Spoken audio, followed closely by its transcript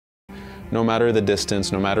no matter the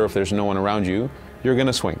distance, no matter if there's no one around you, you're going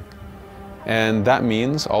to swing. And that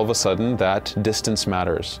means all of a sudden that distance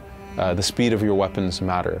matters. The speed of your weapons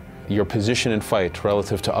matter. Your position in fight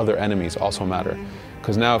relative to other enemies also matter.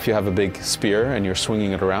 Because now if you have a big spear and you're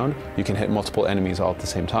swinging it around, you can hit multiple enemies all at the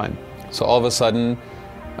same time. So all of a sudden,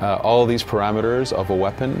 all these parameters of a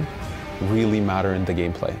weapon really matter in the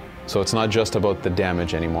gameplay. So it's not just about the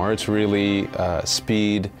damage anymore, it's really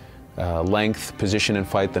speed, length, position in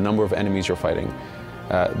fight, the number of enemies you're fighting.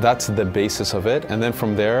 That's the basis of it, and then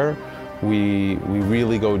from there, we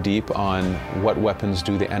really go deep on what weapons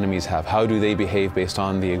do the enemies have, how do they behave based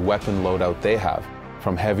on the weapon loadout they have,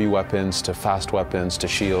 from heavy weapons to fast weapons to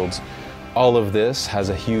shields. All of this has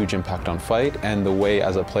a huge impact on fight and the way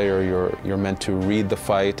as a player you're meant to read the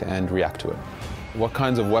fight and react to it. What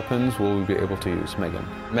kinds of weapons will we be able to use, Megan?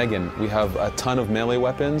 Megan, we have a ton of melee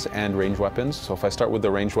weapons and ranged weapons. So if I start with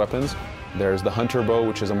the ranged weapons, there's the hunter bow,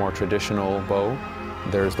 which is a more traditional bow.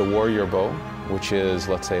 There's the warrior bow, which is,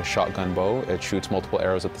 let's say, a shotgun bow. It shoots multiple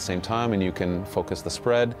arrows at the same time and you can focus the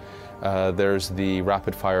spread. There's the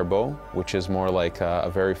rapid fire bow, which is more like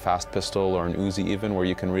a very fast pistol or an Uzi even, where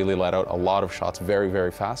you can really let out a lot of shots very,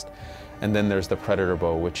 very fast. And then there's the predator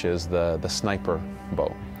bow, which is the sniper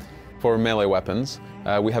bow. For melee weapons,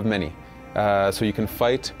 we have many. So you can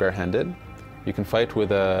fight barehanded, you can fight with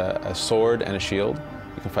a sword and a shield,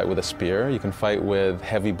 you can fight with a spear, you can fight with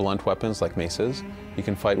heavy blunt weapons like maces, you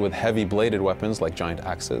can fight with heavy bladed weapons like giant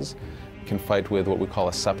axes, you can fight with what we call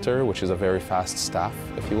a scepter, which is a very fast staff,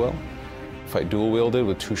 if you will. Fight dual wielded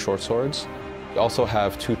with two short swords. We also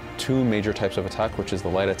have two major types of attack, which is the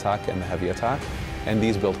light attack and the heavy attack, and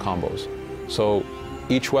these build combos. So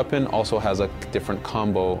each weapon also has a different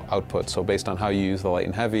combo output, so based on how you use the light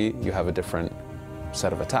and heavy, you have a different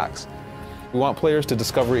set of attacks. We want players to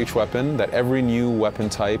discover each weapon, that every new weapon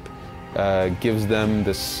type gives them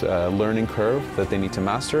this learning curve that they need to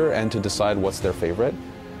master and to decide what's their favorite.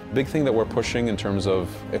 Big thing that we're pushing in terms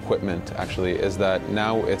of equipment actually is that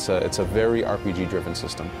now it's a very RPG driven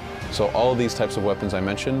system. So all these types of weapons I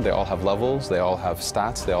mentioned, they all have levels, they all have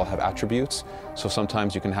stats, they all have attributes. So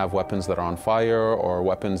sometimes you can have weapons that are on fire or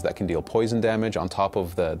weapons that can deal poison damage on top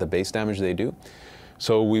of the base damage they do.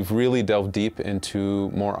 So we've really delved deep into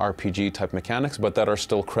more RPG type mechanics, but that are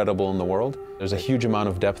still credible in the world. There's a huge amount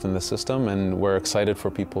of depth in the system and we're excited for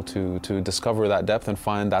people to discover that depth and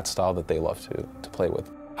find that style that they love to play with.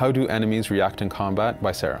 How do enemies react in combat?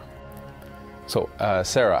 By Sarah. So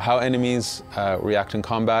Sarah, how enemies react in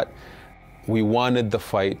combat? We wanted the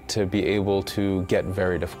fight to be able to get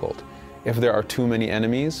very difficult. If there are too many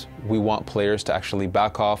enemies, we want players to actually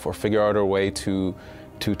back off or figure out a way to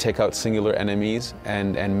take out singular enemies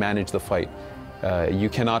and manage the fight. You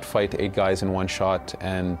cannot fight 8 guys in one shot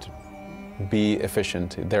and be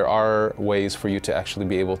efficient. There are ways for you to actually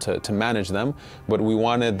be able to manage them, but we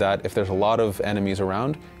wanted that if there's a lot of enemies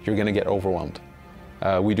around, you're going to get overwhelmed.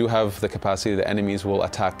 We do have the capacity that enemies will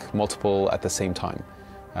attack multiple at the same time.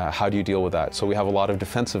 How do you deal with that? So we have a lot of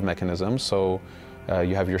defensive mechanisms. So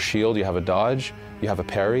you have your shield, you have a dodge, you have a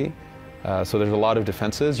parry. So there's a lot of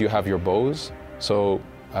defenses. You have your bows. So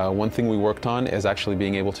one thing we worked on is actually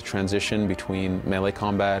being able to transition between melee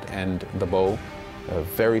combat and the bow.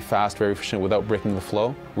 Very fast, very efficient without breaking the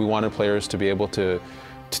flow. We wanted players to be able to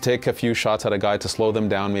take a few shots at a guy to slow them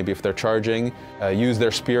down, maybe if they're charging, use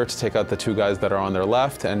their spear to take out the 2 guys that are on their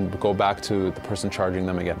left and go back to the person charging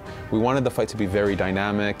them again. We wanted the fight to be very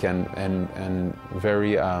dynamic and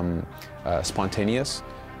very spontaneous,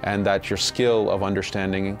 and that your skill of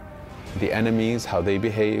understanding the enemies, how they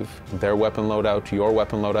behave, their weapon loadout, your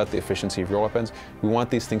weapon loadout, the efficiency of your weapons. We want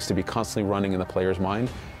these things to be constantly running in the player's mind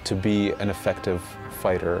to be an effective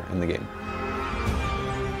fighter in the game.